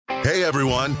Hey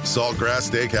everyone, Saltgrass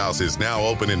Steakhouse is now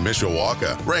open in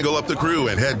Mishawaka. Wrangle up the crew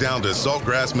and head down to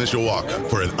Saltgrass Mishawaka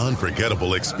for an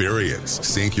unforgettable experience.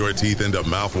 Sink your teeth into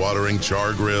mouth-watering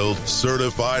char-grilled,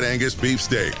 certified Angus beef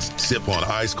steaks. Sip on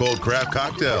ice-cold craft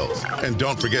cocktails. And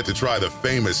don't forget to try the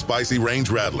famous spicy range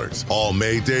rattlers, all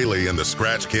made daily in the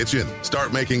Scratch Kitchen.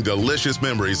 Start making delicious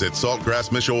memories at Saltgrass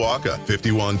Mishawaka,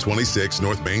 5126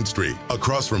 North Main Street,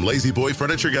 across from Lazy Boy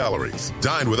Furniture Galleries.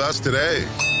 Dine with us today.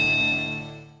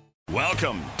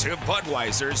 Welcome to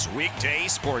Budweiser's Weekday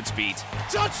Sports Beat.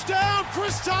 Touchdown,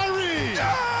 Chris Tyree!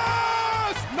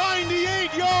 Yes!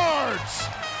 98 yards!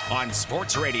 On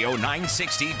Sports Radio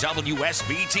 960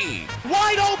 WSBT.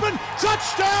 Wide open,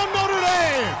 touchdown Notre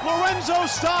Dame! Lorenzo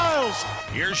Styles.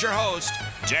 Here's your host,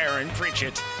 Darren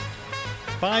Pritchett.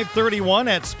 5:31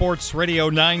 at Sports Radio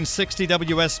 960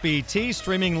 WSBT,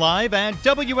 streaming live at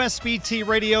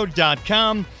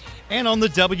WSBTradio.com and on the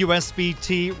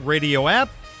WSBT radio app.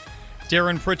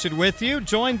 Darren Pritchett with you,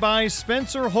 joined by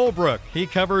Spencer Holbrook. He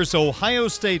covers Ohio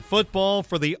State football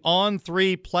for the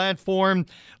On3 platform,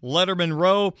 Letterman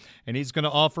Row, and he's going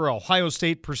to offer Ohio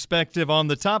State perspective on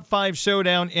the top 5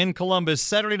 showdown in Columbus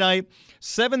Saturday night,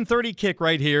 7:30 kick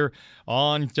right here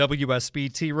on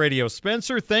WSBT Radio.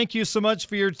 Spencer, thank you so much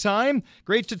for your time.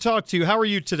 Great to talk to you. How are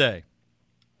you today?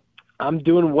 I'm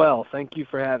doing well. Thank you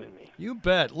for having me. You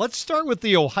bet. Let's start with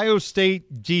the Ohio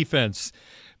State defense.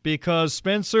 Because,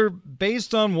 Spencer,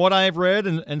 based on what I've read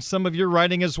and some of your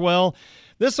writing as well,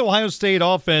 this Ohio State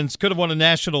offense could have won a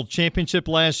national championship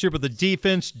last year, but the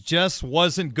defense just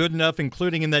wasn't good enough,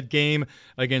 including in that game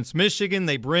against Michigan.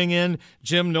 They bring in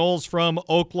Jim Knowles from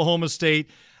Oklahoma State.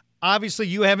 Obviously,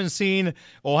 you haven't seen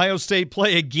Ohio State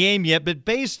play a game yet, but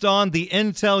based on the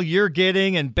intel you're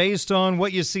getting and based on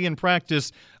what you see in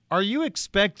practice, are you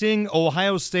expecting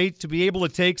Ohio State to be able to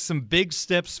take some big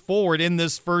steps forward in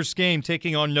this first game,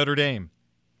 taking on Notre Dame?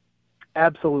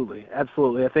 Absolutely. I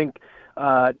think,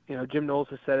 Jim Knowles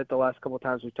has said it the last couple of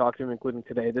times we've talked to him, including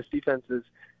today. This defense is,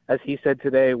 as he said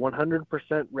today,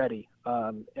 100% ready.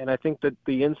 And I think that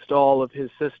the install of his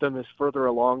system is further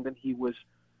along than he was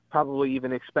probably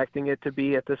even expecting it to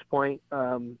be at this point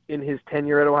in his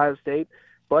tenure at Ohio State.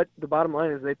 But the bottom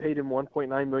line is they paid him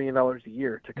 $1.9 million a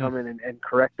year to come in and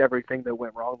correct everything that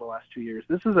went wrong the last 2 years.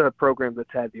 This is a program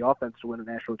that's had the offense to win a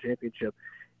national championship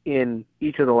in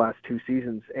each of the last 2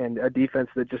 seasons, and a defense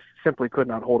that just simply could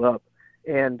not hold up.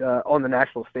 And on the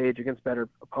national stage against better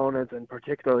opponents, and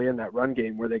particularly in that run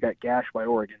game where they got gashed by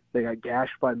Oregon, they got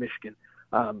gashed by Michigan,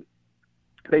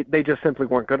 they just simply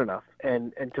weren't good enough.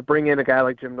 And to bring in a guy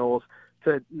like Jim Knowles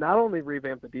to not only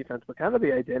revamp the defense, but kind of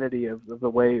the identity of the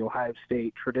way Ohio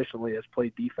State traditionally has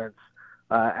played defense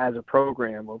as a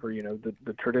program over,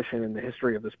 the tradition and the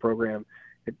history of this program.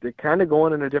 They're kind of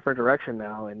going in a different direction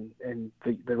now, and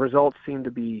the results seem to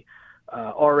be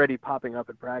already popping up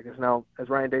in practice. Now, as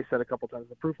Ryan Day said a couple times,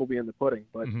 the proof will be in the pudding,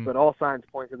 but all signs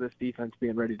point to this defense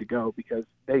being ready to go because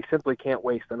they simply can't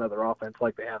waste another offense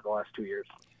like they have the last 2 years.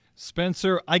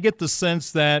 Spencer, I get the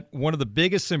sense that one of the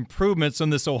biggest improvements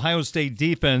on this Ohio State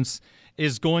defense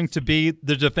is going to be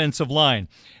the defensive line.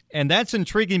 And that's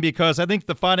intriguing because I think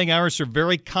the Fighting Irish are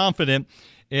very confident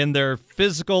in their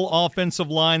physical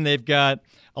offensive line. They've got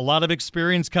a lot of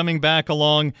experience coming back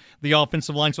along the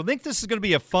offensive line. So I think this is going to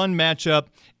be a fun matchup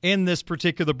in this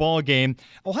particular ball game.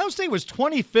 Ohio State was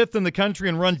 25th in the country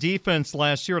in run defense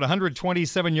last year at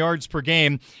 127 yards per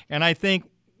game. And I think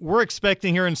we're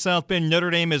expecting here in South Bend, Notre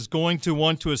Dame is going to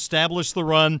want to establish the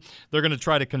run. They're going to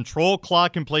try to control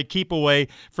clock and play keep away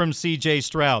from C.J.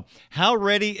 Stroud. How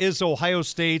ready is Ohio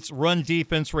State's run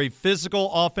defense for a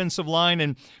physical offensive line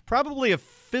and probably a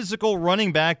physical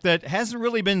running back that hasn't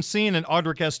really been seen in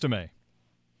Audric Estime?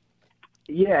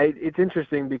 Yeah, it's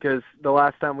interesting because the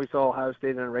last time we saw Ohio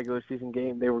State in a regular season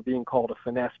game, they were being called a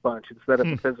finesse bunch instead of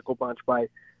a physical bunch by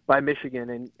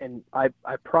Michigan, and I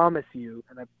promise you,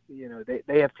 and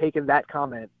they have taken that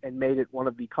comment and made it one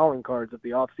of the calling cards of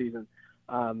the offseason.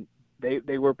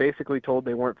 They were basically told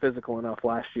they weren't physical enough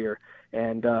last year,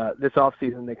 and this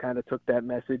offseason they kind of took that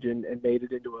message and made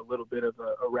it into a little bit of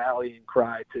a rallying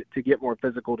cry to get more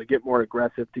physical, to get more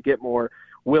aggressive, to get more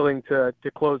willing to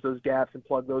close those gaps and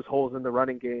plug those holes in the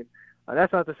running game.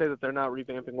 That's not to say that they're not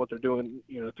revamping what they're doing,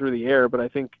 through the air. But I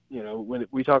think, when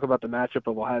we talk about the matchup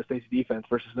of Ohio State's defense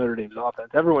versus Notre Dame's offense,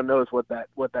 everyone knows what that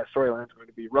storyline is going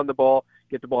to be. Run the ball,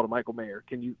 get the ball to Michael Mayer.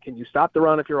 Can you stop the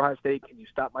run if you're Ohio State? Can you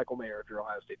stop Michael Mayer if you're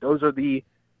Ohio State? Those are the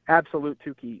absolute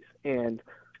 2 keys. And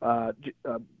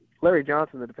Larry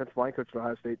Johnson, the defensive line coach at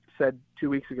Ohio State, said 2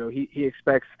 weeks ago he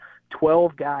expects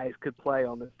 12 guys could play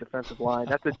on this defensive line.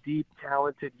 That's a deep,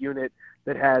 talented unit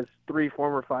that has 3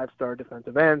 former 5-star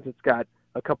defensive ends. It's got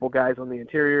a couple guys on the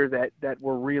interior that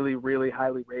were really, really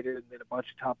highly rated, and then a bunch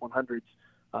of top 100s.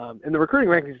 And the recruiting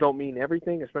rankings don't mean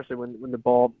everything, especially when the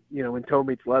ball, when toe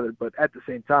meets leather. But at the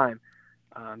same time,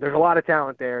 there's a lot of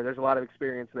talent there. There's a lot of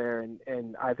experience there,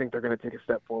 and I think they're going to take a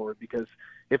step forward because,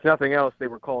 if nothing else, they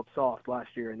were called soft last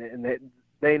year, and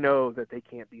they know that they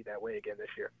can't be that way again this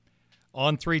year.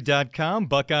 On3.com,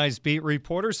 Buckeyes beat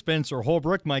reporter Spencer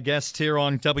Holbrook, my guest here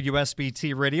on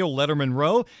WSBT Radio. Letterman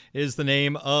Row is the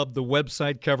name of the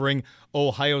website covering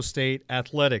Ohio State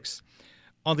athletics.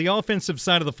 On the offensive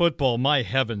side of the football, my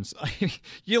heavens,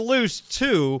 you lose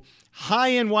two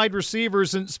high-end wide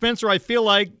receivers. And, Spencer, I feel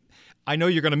like, I know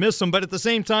you're going to miss them, but at the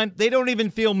same time, they don't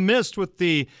even feel missed with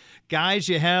the guys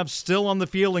you have still on the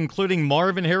field, including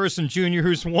Marvin Harrison Jr.,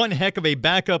 who's one heck of a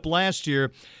backup last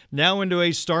year, now into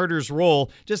a starter's role.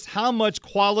 Just how much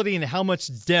quality and how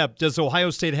much depth does Ohio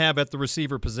State have at the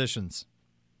receiver positions?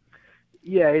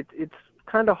 Yeah, it's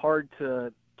kind of hard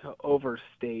to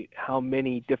overstate how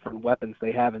many different weapons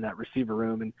they have in that receiver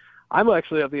room. And I'm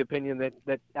actually of the opinion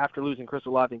that after losing Chris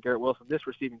Olave and Garrett Wilson, this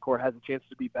receiving core has a chance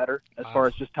to be better as far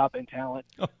as just top-end talent.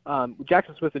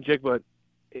 Jackson Smith and Jigba,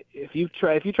 if you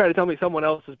try to tell me someone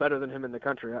else is better than him in the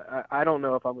country, I don't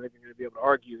know if I'm even going to be able to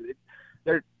argue.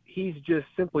 He's just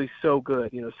simply so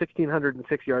good.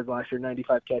 1,606 yards last year,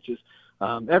 95 catches.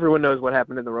 Everyone knows what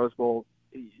happened in the Rose Bowl.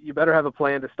 You better have a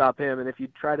plan to stop him, and if you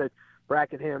try to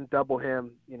bracket him, double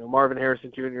him, Marvin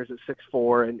Harrison Jr. is at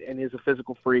 6'4" and is a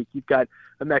physical freak. You've got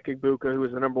Emeka Egbuka, who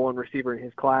was the number one receiver in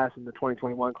his class in the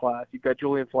 2021 class. You've got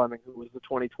Julian Fleming, who was the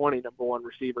 2020 number one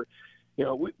receiver.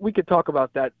 We could talk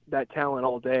about that talent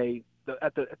all day.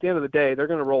 At the end of the day, they're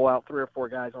going to roll out 3 or 4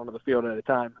 guys onto the field at a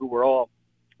time who were all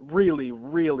really,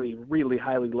 really, really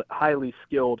highly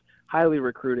skilled, highly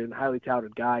recruited, and highly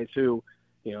touted guys who,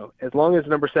 as long as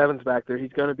number 7's back there,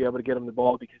 he's going to be able to get him the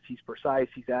ball because he's precise,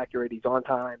 he's accurate, he's on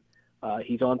time,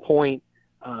 he's on point.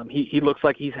 He looks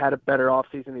like he's had a better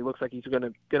offseason. He looks like he's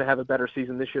going to have a better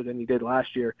season this year than he did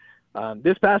last year.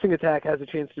 This passing attack has a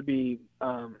chance to be,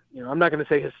 I'm not going to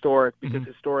say historic because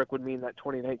historic would mean that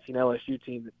 2019 LSU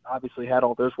team that obviously had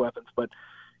all those weapons. But,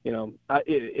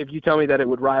 if you tell me that it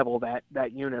would rival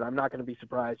that unit, I'm not going to be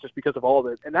surprised just because of all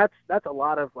this. And that's a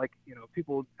lot of,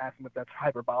 people ask them if that's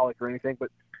hyperbolic or anything.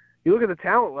 But you look at the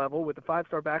talent level with the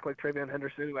 5-star back like Travion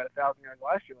Henderson, who had 1,000 yards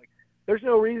last year, there's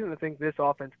no reason to think this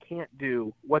offense can't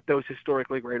do what those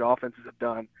historically great offenses have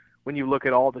done when you look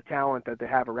at all the talent that they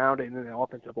have around it and in the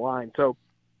offensive line. So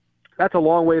that's a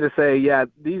long way to say, yeah,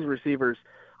 these receivers,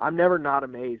 I'm never not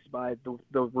amazed by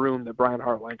the room that Brian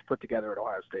Hartline's put together at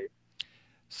Ohio State.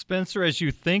 Spencer, as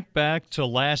you think back to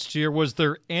last year, was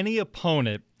there any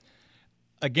opponent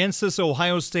against this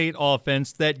Ohio State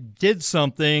offense that did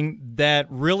something that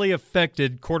really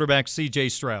affected quarterback C.J.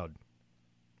 Stroud?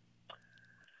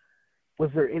 Was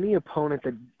there any opponent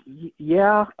that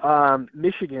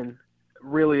Michigan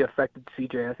really affected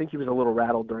CJ. I think he was a little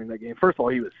rattled during that game. First of all,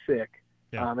 he was sick.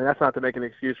 Yeah. And that's not to make an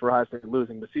excuse for Ohio State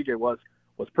losing, but CJ was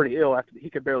pretty ill. He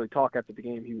could barely talk after the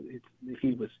game.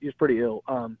 He was pretty ill.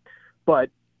 But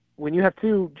when you have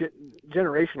two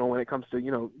generational, when it comes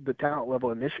to the talent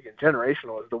level in Michigan,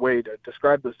 generational is the way to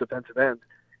describe those defensive ends.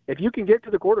 If you can get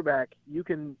to the quarterback, you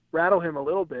can rattle him a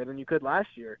little bit, and you could last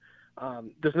year.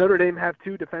 Does Notre Dame have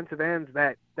two defensive ends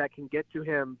that can get to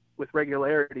him with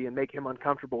regularity and make him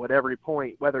uncomfortable at every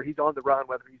point, whether he's on the run,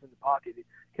 whether he's in the pocket?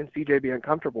 Can CJ be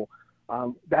uncomfortable?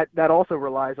 That also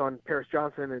relies on Paris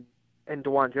Johnson and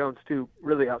DeJuan Jones, two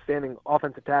really outstanding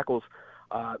offensive tackles,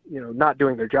 not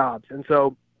doing their jobs. And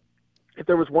so if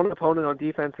there was one opponent on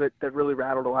defense that really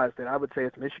rattled Ohio State, I would say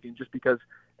it's Michigan, just because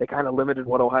they kind of limited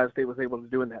what Ohio State was able to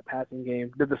do in that passing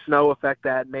game. Did the snow affect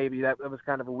that? Maybe. That was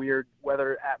kind of a weird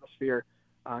weather atmosphere.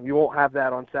 You won't have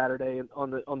that on Saturday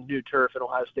on the new turf at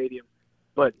Ohio Stadium.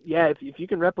 But, yeah, if you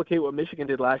can replicate what Michigan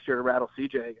did last year to rattle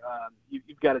CJ,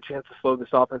 you've got a chance to slow this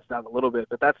offense down a little bit.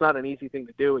 But that's not an easy thing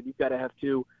to do, and you've got to have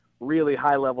two really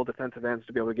high-level defensive ends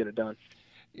to be able to get it done.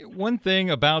 One thing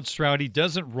about Stroud, he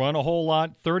doesn't run a whole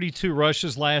lot. 32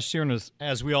 rushes last year, and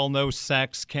as we all know,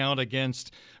 sacks count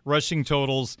against rushing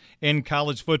totals in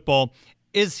college football.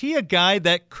 Is he a guy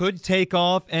that could take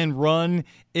off and run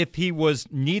if he was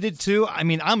needed to? I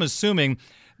mean, I'm assuming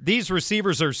these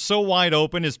receivers are so wide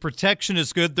open, his protection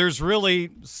is good, there's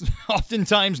really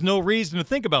oftentimes no reason to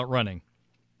think about running.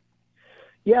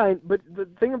 Yeah, but the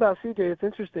thing about CJ that's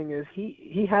interesting is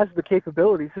he has the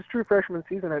capabilities. His true freshman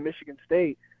season at Michigan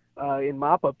State in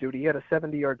mop-up duty, he had a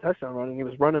 70-yard touchdown run, and he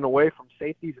was running away from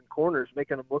safeties and corners,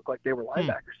 making them look like they were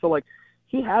linebackers. So,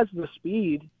 he has the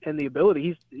speed and the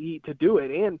ability to do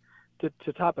it, and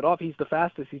to top it off, he's the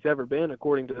fastest he's ever been,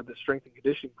 according to the strength and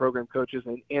conditioning program coaches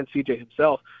and CJ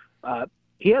himself.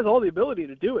 he has all the ability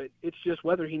to do it. It's just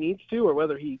whether he needs to or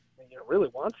whether he really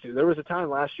wants to. There was a time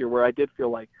last year where I did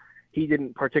feel like he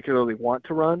didn't particularly want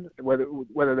to run,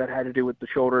 whether that had to do with the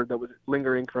shoulder that was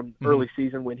lingering from early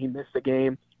season when he missed the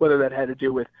game, whether that had to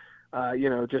do with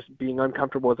just being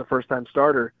uncomfortable as a first-time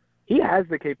starter. He has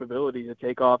the capability to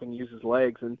take off and use his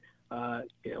legs. And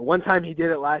one time he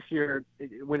did it last year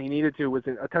when he needed to was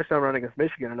a touchdown run against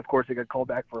Michigan, and of course he got called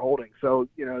back for holding. So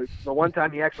the one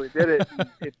time he actually did it,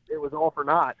 it was all for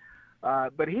naught.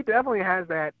 But he definitely has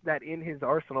that in his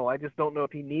arsenal. I just don't know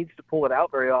if he needs to pull it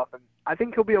out very often. I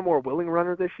think he'll be a more willing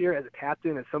runner this year as a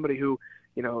captain, as somebody who,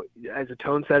 as a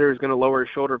tone setter is going to lower his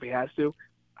shoulder if he has to.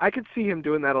 I could see him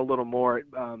doing that a little more,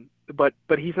 but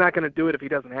he's not going to do it if he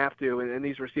doesn't have to, and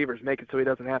these receivers make it so he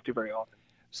doesn't have to very often.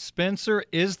 Spencer,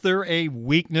 is there a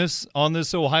weakness on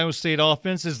this Ohio State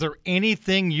offense? Is there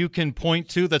anything you can point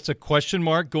to that's a question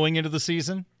mark going into the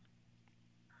season?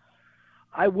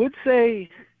 I would say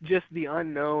just the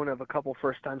unknown of a couple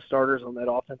first-time starters on that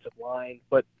offensive line,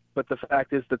 but the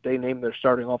fact is that they named their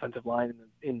starting offensive line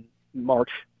in March,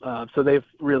 so they've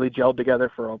really gelled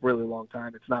together for a really long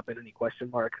time. It's not been any question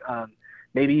mark.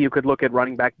 Maybe you could look at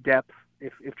running back depth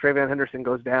if Trayvon Henderson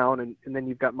goes down, and then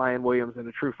you've got Mayan Williams and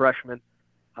a true freshman.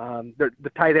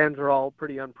 The tight ends are all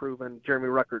pretty unproven. Jeremy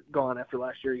Ruckert gone after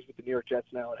last year. He's with the New York Jets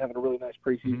now and having a really nice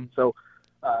preseason. So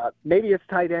maybe it's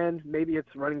tight end, maybe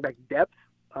it's running back depth,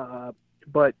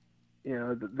 but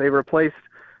they replaced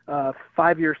a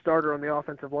 5-year starter on the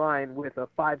offensive line with a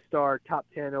 5-star top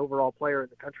 10 overall player in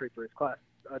the country for his class,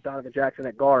 Donovan Jackson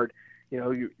at guard.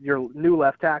 Your new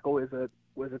left tackle was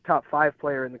a top 5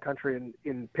 player in the country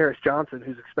in Paris Johnson,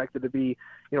 who's expected to be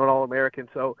an All-American.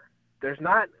 So there's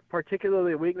not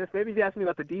particularly a weakness. Maybe if you asked me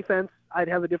about the defense, I'd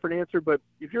have a different answer. But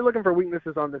if you're looking for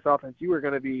weaknesses on this offense, you are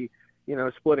going to be,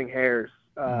 splitting hairs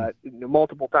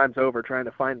multiple times over trying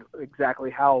to find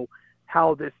exactly how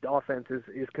this offense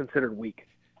is considered weak.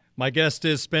 My guest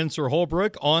is Spencer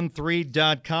Holbrook,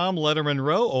 On3.com, Letterman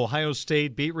Row, Ohio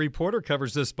State beat reporter,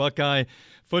 covers this Buckeye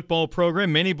football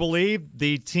program. Many believe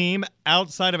the team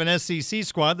outside of an SEC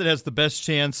squad that has the best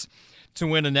chance to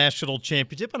win a national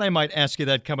championship, and I might ask you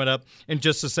that coming up in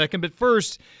just a second. But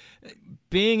first,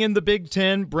 being in the Big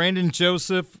Ten, Brandon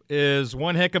Joseph is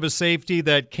one heck of a safety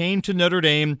that came to Notre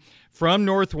Dame from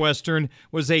Northwestern,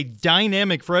 was a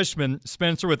dynamic freshman,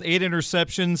 Spencer, with 8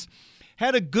 interceptions.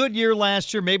 Had a good year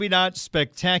last year, maybe not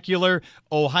spectacular.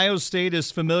 Ohio State is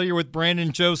familiar with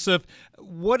Brandon Joseph.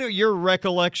 What are your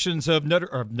recollections of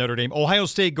Notre Dame, Ohio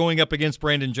State going up against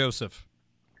Brandon Joseph?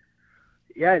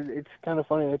 Yeah, it's kind of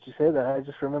funny that you say that. I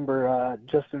just remember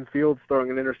Justin Fields throwing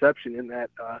an interception in that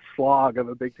slog of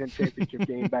a Big Ten championship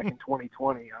game back in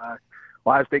 2020.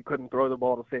 Ohio State couldn't throw the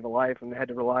ball to save a life, and they had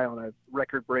to rely on a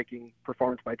record-breaking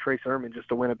performance by Trey Sermon just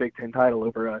to win a Big Ten title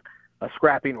over a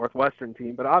scrappy Northwestern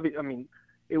team. But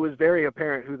it was very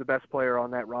apparent who the best player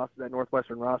on that roster, that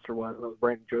Northwestern roster was. It was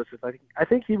Brandon Joseph. I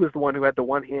think he was the one who had the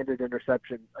one-handed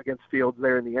interception against Fields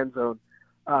there in the end zone,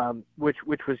 which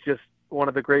was just one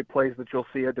of the great plays that you'll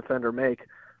see a defender make.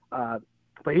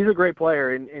 But he's a great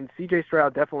player, and C.J.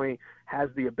 Stroud definitely has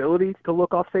the ability to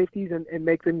look off safeties and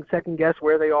make them second-guess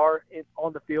where they are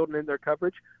on the field and in their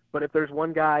coverage. But if there's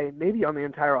one guy, maybe on the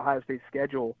entire Ohio State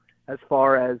schedule, as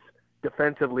far as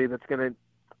defensively, that's going to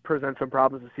present some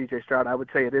problems with C.J. Stroud, I would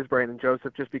say it is Brandon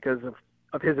Joseph, just because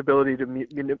of his ability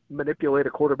to manipulate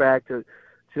a quarterback, to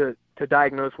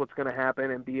diagnose what's going to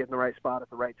happen and be in the right spot at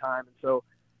the right time. And so,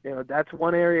 that's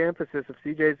one area of emphasis. If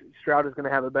C.J. Stroud is going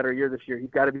to have a better year this year, he's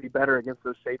got to be better against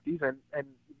those safeties, and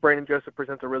Brandon Joseph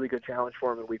presents a really good challenge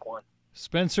for him in Week 1.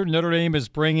 Spencer, Notre Dame is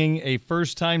bringing a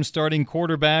first-time starting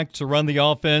quarterback to run the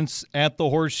offense at the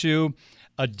Horseshoe,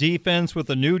 a defense with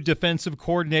a new defensive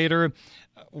coordinator,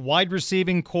 wide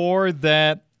receiving core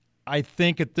that I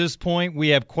think at this point we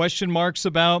have question marks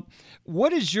about.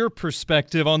 What is your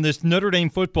perspective on this Notre Dame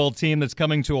football team that's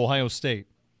coming to Ohio State?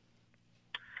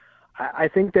 I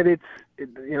think that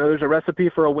there's a recipe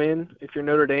for a win. If you're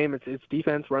Notre Dame, it's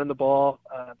defense, running the ball,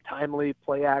 timely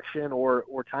play action or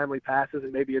timely passes,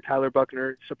 and maybe a Tyler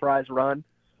Buchner surprise run.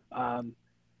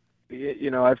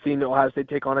 I've seen Ohio State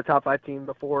take on a top 5 team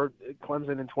before,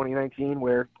 Clemson in 2019,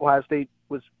 where Ohio State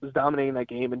was dominating that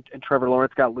game, and Trevor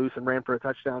Lawrence got loose and ran for a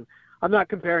touchdown. I'm not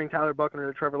comparing Tyler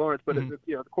Buchner to Trevor Lawrence, but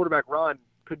the quarterback run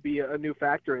could be a new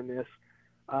factor in this.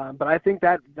 But I think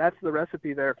that's the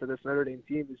recipe there for this Notre Dame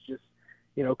team, is just,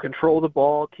 control the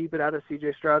ball, keep it out of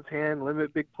C.J. Stroud's hand,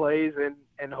 limit big plays,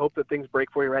 and hope that things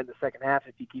break for you right in the second half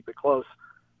if you keep it close.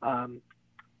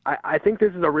 I think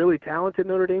this is a really talented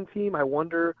Notre Dame team. I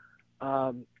wonder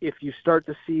if you start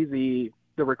to see the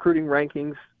recruiting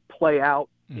rankings play out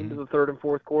into the third and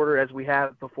fourth quarter, as we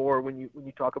have before, when you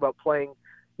talk about playing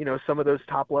some of those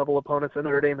top-level opponents that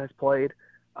Notre Dame has played.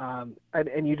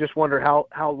 And you just wonder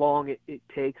how long it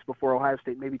takes before Ohio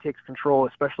State maybe takes control,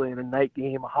 especially in a night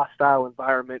game, a hostile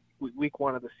environment, week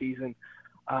one of the season.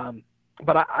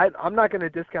 But I'm not going to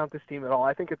discount this team at all.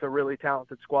 I think it's a really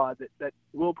talented squad that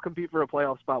will compete for a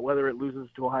playoff spot, whether it loses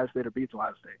to Ohio State or beats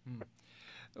Ohio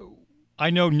State. I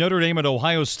know Notre Dame and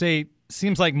Ohio State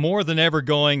seems like more than ever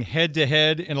going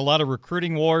head-to-head in a lot of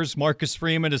recruiting wars. Marcus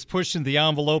Freeman is pushing the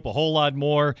envelope a whole lot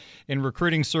more in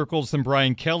recruiting circles than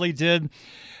Brian Kelly did.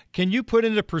 Can you put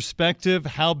into perspective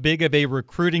how big of a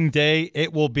recruiting day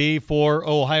it will be for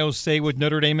Ohio State with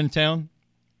Notre Dame in town?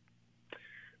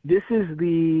 This is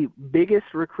the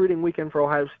biggest recruiting weekend for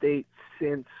Ohio State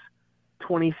since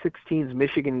 2016's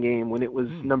Michigan game when it was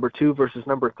number 2 versus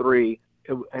number 3,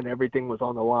 and everything was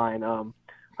on the line.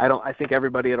 I think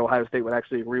everybody at Ohio State would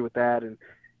actually agree with that. And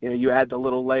you add the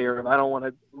little layer of, I don't want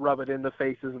to rub it in the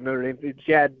faces of Notre Dame.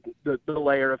 You add the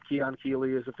layer of Keon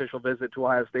Keeley's official visit to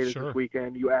Ohio State this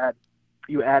weekend. You add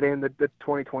in the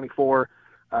 2024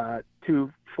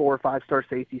 2 4 5-star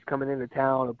safeties coming into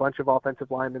town, a bunch of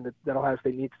offensive linemen that Ohio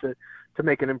State needs to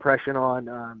make an impression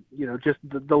on. Just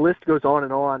the list goes on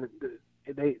and on.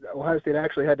 Ohio State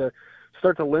actually had to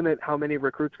start to limit how many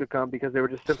recruits could come because they were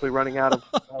just simply running out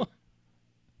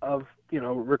of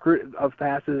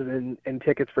passes and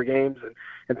tickets for games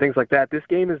and things like that. This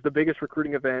game is the biggest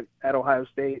recruiting event at Ohio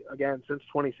State again since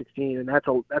 2016, and that's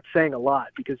saying a lot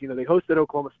because they hosted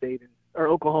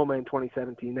Oklahoma in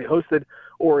 2017. They hosted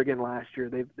Oregon last year.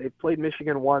 They've played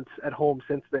Michigan once at home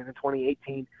since then in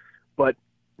 2018, but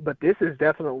this is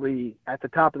definitely at the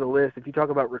top of the list. If you talk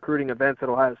about recruiting events at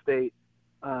Ohio State,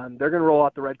 they're going to roll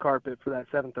out the red carpet for that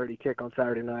 7:30 kick on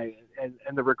Saturday night, and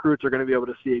the recruits are going to be able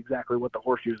to see exactly what the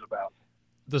horseshoe is about.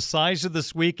 The size of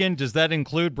this weekend, does that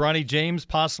include Bronny James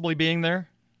possibly being there?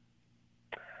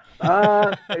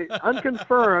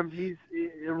 Unconfirmed. He's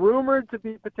rumored to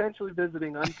be potentially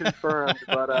visiting, unconfirmed.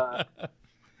 But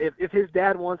if his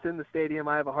dad wants in the stadium,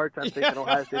 I have a hard time thinking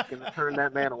Ohio State's going to turn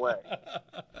that man away.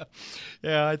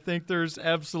 Yeah, I think there's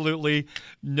absolutely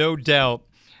no doubt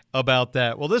about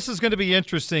that. Well, this is going to be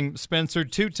interesting, Spencer.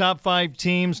 2 top 5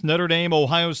 teams, Notre Dame,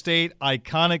 Ohio State,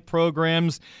 iconic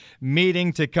programs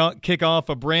meeting to kick off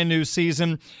a brand new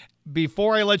season.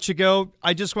 Before I let you go,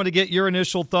 I just want to get your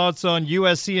initial thoughts on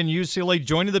USC and UCLA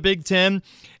joining the Big Ten.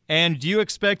 And do you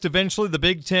expect eventually the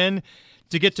Big Ten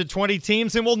to get to 20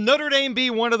 teams? And will Notre Dame be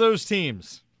one of those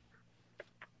teams?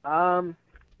 USC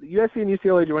and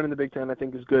UCLA joining the Big Ten, I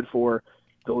think, is good for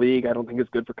the league. I don't think it's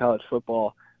good for college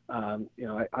football.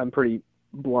 I'm pretty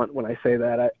blunt when I say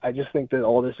that. I just think that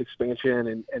all this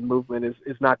expansion and movement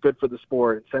is not good for the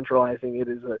sport. Centralizing it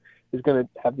is going to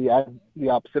have the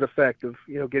opposite effect of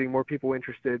getting more people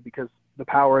interested because the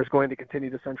power is going to continue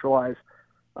to centralize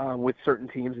with certain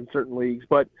teams and certain leagues.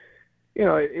 But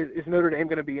is Notre Dame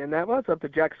going to be in that? Well, it's up to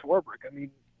Jack Swarbrick. I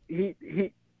mean,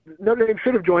 Notre Dame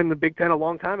should have joined the Big Ten a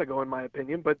long time ago, in my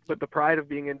opinion, but the pride of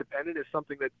being independent is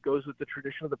something that goes with the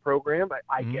tradition of the program.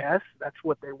 I guess that's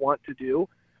what they want to do.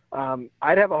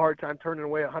 I'd have a hard time turning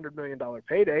away a $100 million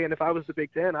payday, and if I was the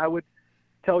Big Ten, I would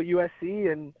tell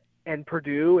USC and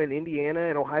Purdue and Indiana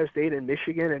and Ohio State and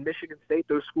Michigan State,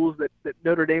 those schools that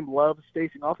Notre Dame loves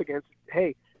facing off against,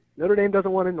 hey, Notre Dame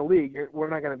doesn't want in the league. We're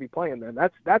not going to be playing them.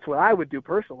 That's what I would do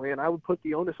personally, and I would put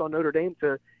the onus on Notre Dame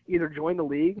to either join the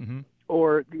league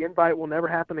or the invite will never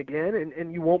happen again,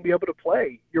 and you won't be able to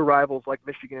play your rivals like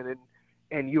Michigan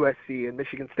and USC and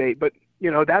Michigan State. But,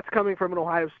 that's coming from an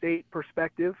Ohio State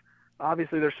perspective.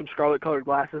 Obviously, there's some scarlet-colored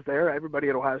glasses there. Everybody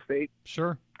at Ohio State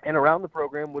and around the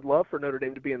program would love for Notre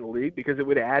Dame to be in the league because it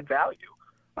would add value.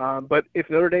 But if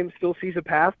Notre Dame still sees a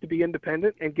path to be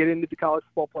independent and get into the college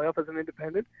football playoff as an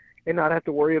independent and not have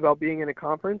to worry about being in a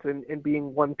conference and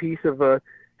being one piece of a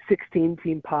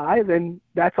 16-team pie, then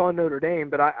that's on Notre Dame.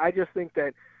 But I just think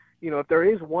that, if there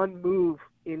is one move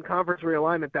in conference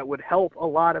realignment that would help a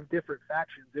lot of different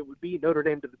factions, it would be Notre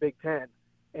Dame to the Big Ten.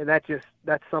 And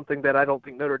that's something that I don't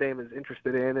think Notre Dame is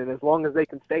interested in. And as long as they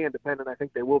can stay independent, I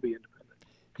think they will be independent.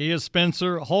 He is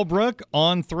Spencer Holbrook,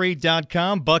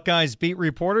 On3.com, Buckeyes beat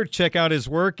reporter. Check out his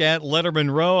work at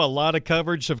Letterman Row. A lot of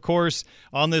coverage, of course,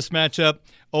 on this matchup,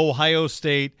 Ohio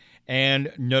State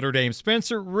and Notre Dame.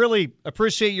 Spencer, really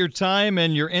appreciate your time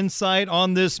and your insight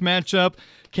on this matchup.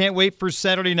 Can't wait for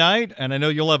Saturday night, and I know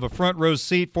you'll have a front row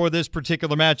seat for this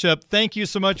particular matchup. Thank you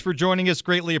so much for joining us.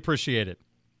 Greatly appreciate it.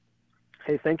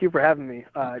 Hey, thank you for having me.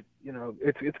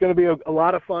 It's going to be a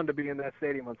lot of fun to be in that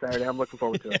stadium on Saturday. I'm looking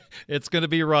forward to it. It's going to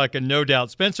be rocking, no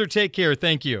doubt. Spencer, take care.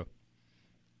 Thank you.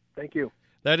 Thank you.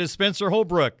 That is Spencer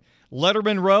Holbrook,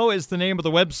 Letterman Row is the name of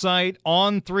the website,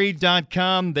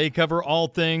 on3.com. They cover all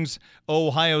things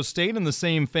Ohio State in the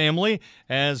same family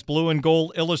as Blue and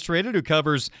Gold Illustrated, who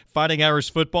covers Fighting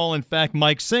Irish football. In fact,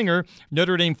 Mike Singer,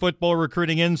 Notre Dame football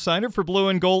recruiting insider for Blue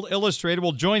and Gold Illustrated,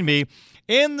 will join me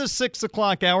in the 6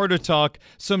 o'clock hour to talk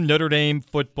some Notre Dame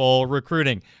football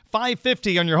recruiting.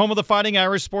 5:50 on your home of the Fighting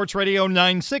Irish, Sports Radio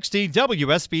 960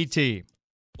 WSBT.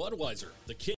 Budweiser,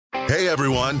 the king. Hey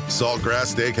everyone,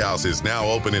 Saltgrass Steakhouse is now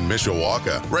open in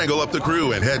Mishawaka. Wrangle up the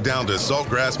crew and head down to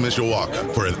Saltgrass,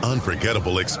 Mishawaka for an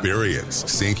unforgettable experience.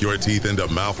 Sink your teeth into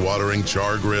mouth-watering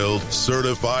char-grilled,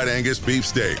 certified Angus beef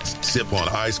steaks. Sip on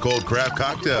ice-cold craft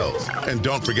cocktails. And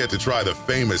don't forget to try the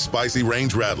famous spicy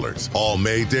range rattlers, all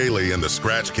made daily in the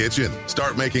Scratch Kitchen.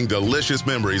 Start making delicious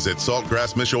memories at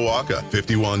Saltgrass, Mishawaka,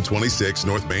 5126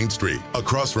 North Main Street,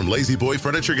 across from Lazy Boy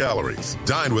Furniture Galleries.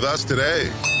 Dine with us today.